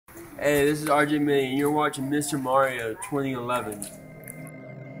Hey, this is RJ and you're watching Mr. Mario 2011.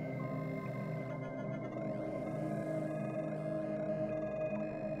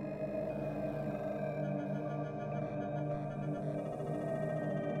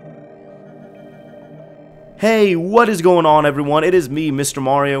 Hey, what is going on everyone? It is me, Mr.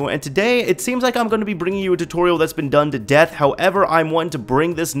 Mario, and today it seems like I'm going to be bringing you a tutorial that's been done to death. However, I'm wanting to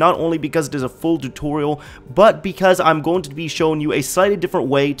bring this not only because it is a full tutorial, but because I'm going to be showing you a slightly different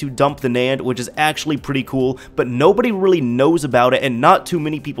way to dump the NAND, which is actually pretty cool, but nobody really knows about it and not too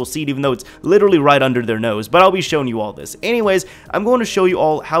many people see it, even though it's literally right under their nose. But I'll be showing you all this. Anyways, I'm going to show you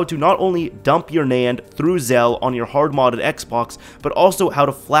all how to not only dump your NAND through XeLL on your hard modded Xbox, but also how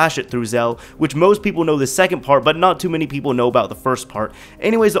to flash it through XeLL, which most people know the second part, but not too many people know about the first part.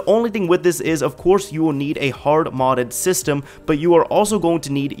 Anyways, the only thing with this is, of course, you will need a hard modded system, but you are also going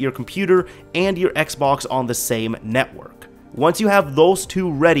to need your computer and your Xbox on the same network. Once you have those two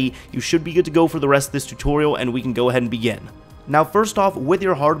ready, you should be good to go for the rest of this tutorial, and we can go ahead and begin. Now, first off, with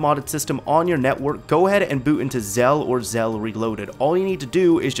your hard modded system on your network, go ahead and boot into XeLL or XeLL Reloaded. All you need to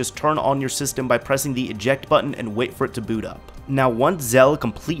do is just turn on your system by pressing the eject button and wait for it to boot up. Now, once XeLL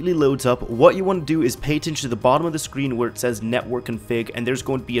completely loads up, what you want to do is pay attention to the bottom of the screen where it says network config, and there's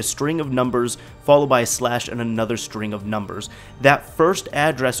going to be a string of numbers followed by a slash and another string of numbers. That first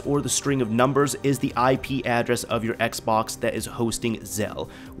address or the string of numbers is the IP address of your Xbox that is hosting XeLL.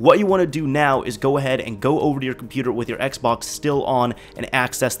 What you want to do now is go ahead and go over to your computer with your Xbox still on and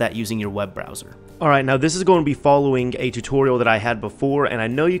access that using your web browser. Alright, now this is going to be following a tutorial that I had before, and I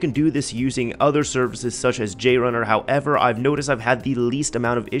know you can do this using other services such as JRunner. However, I've noticed I've had the least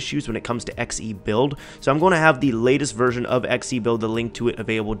amount of issues when it comes to XeBuild, so I'm going to have the latest version of XeBuild, the link to it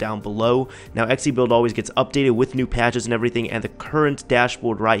available down below. Now, XeBuild always gets updated with new patches and everything, and the current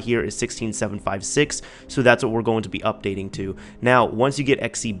dashboard right here is 16756, so that's what we're going to be updating to. Now, once you get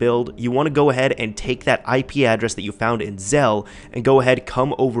XeBuild, you want to go ahead and take that IP address that you found in XeLL, and go ahead,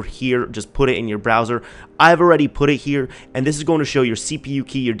 come over here, just put it in your browser. I've already put it here, and this is going to show your CPU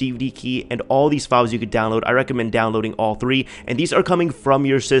key, your DVD key, and all these files you could download. I recommend downloading all three, and these are coming from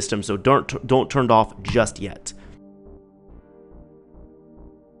your system, so don't turn it off just yet.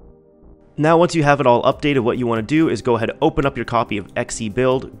 Now, once you have it all updated, what you want to do is go ahead and open up your copy of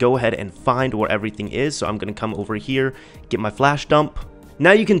XeBuild, go ahead and find where everything is. So I'm going to come over here, get my flash dump.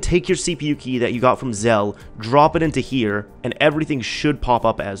 Now you can take your CPU key that you got from XeLL, drop it into here, and everything should pop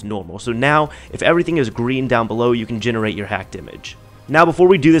up as normal. So now, if everything is green down below, you can generate your hacked image. Now, before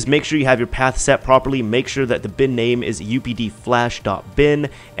we do this, make sure you have your path set properly, make sure that the bin name is updflash.bin,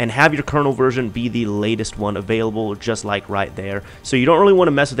 and have your kernel version be the latest one available, just like right there. So you don't really want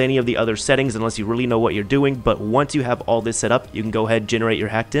to mess with any of the other settings unless you really know what you're doing, but once you have all this set up, you can go ahead and generate your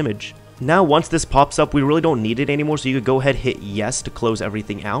hacked image. Now, once this pops up, we really don't need it anymore, so you could go ahead and hit yes to close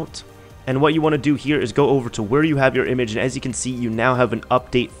everything out. And what you want to do here is go over to where you have your image, and as you can see, you now have an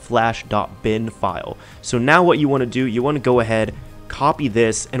updateflash.bin file. So now what you want to do, you want to go ahead, copy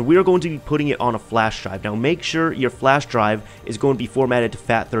this, and we are going to be putting it on a flash drive. Now, make sure your flash drive is going to be formatted to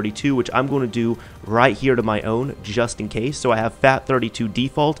FAT32, which I'm going to do right here to my own, just in case. So I have FAT32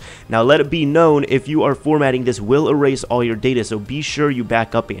 default. Now, let it be known, if you are formatting this, will erase all your data, so be sure you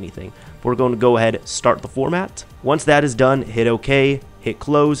back up anything. We're going to go ahead, start the format. Once that is done, hit OK, hit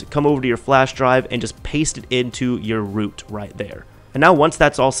close, come over to your flash drive, and just paste it into your root right there. And now, once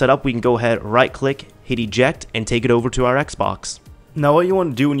that's all set up, we can go ahead, right click, hit eject, and take it over to our Xbox. Now, what you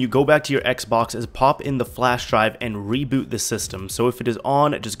want to do when you go back to your Xbox is pop in the flash drive and reboot the system. So if it is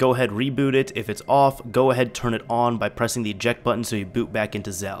on, just go ahead, reboot it. If it's off, go ahead, turn it on by pressing the eject button so you boot back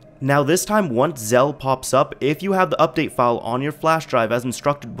into XeLL. Now, this time, once XeLL pops up, if you have the update file on your flash drive as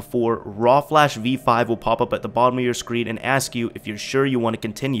instructed before, raw flash v5 will pop up at the bottom of your screen and ask you if you're sure you want to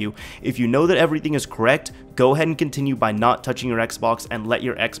continue. If you know that everything is correct, go ahead and continue by not touching your Xbox and let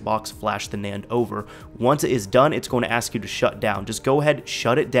your Xbox flash the NAND over. Once it is done, it's going to ask you to shut down. Just go ahead,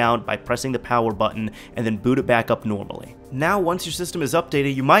 shut it down by pressing the power button, and then boot it back up normally. Now, once your system is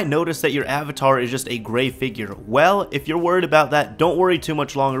updated, you might notice that your avatar is just a gray figure. Well, if you're worried about that, don't worry too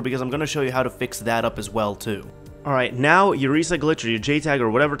much longer, because I'm going to show you how to fix that up as well too. Alright, now your reset glitch or your JTAG or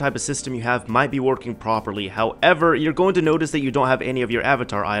whatever type of system you have might be working properly. However, you're going to notice that you don't have any of your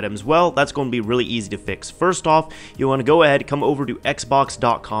avatar items. Well, that's going to be really easy to fix. First off, you want to go ahead, come over to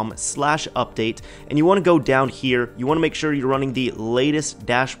xbox.com/update, and you want to go down here. You want to make sure you're running the latest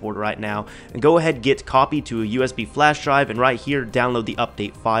dashboard right now, and go ahead, get copy to a USB flash drive, and right here, download the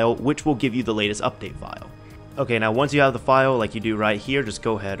update file, which will give you the latest update file. Okay, now once you have the file like you do right here, just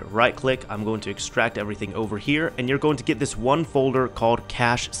go ahead, right click, I'm going to extract everything over here, and you're going to get this one folder called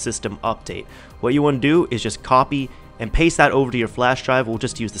Cache System Update. What you want to do is just copy and paste that over to your flash drive. We'll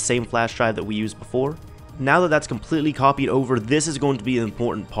just use the same flash drive that we used before. Now that that's completely copied over, this is going to be an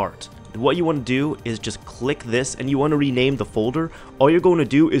important part. What you want to do is just click this and you want to rename the folder. All you're going to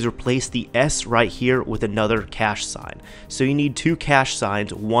do is replace the S right here with another cache sign. So you need two cache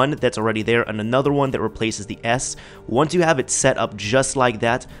signs, one that's already there and another one that replaces the S. Once you have it set up just like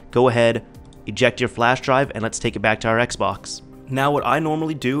that, go ahead, eject your flash drive, and let's take it back to our Xbox. Now what I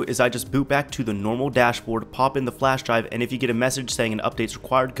normally do is I just boot back to the normal dashboard, pop in the flash drive, and if you get a message saying an update's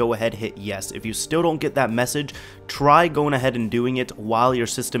required, go ahead, hit yes. If you still don't get that message, try going ahead and doing it while your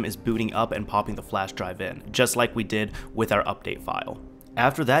system is booting up and popping the flash drive in, just like we did with our update file.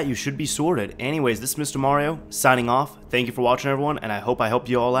 After that, you should be sorted. Anyways, this is Mr. Mario, signing off. Thank you for watching, everyone, and I hope I helped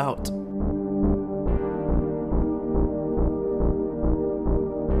you all out.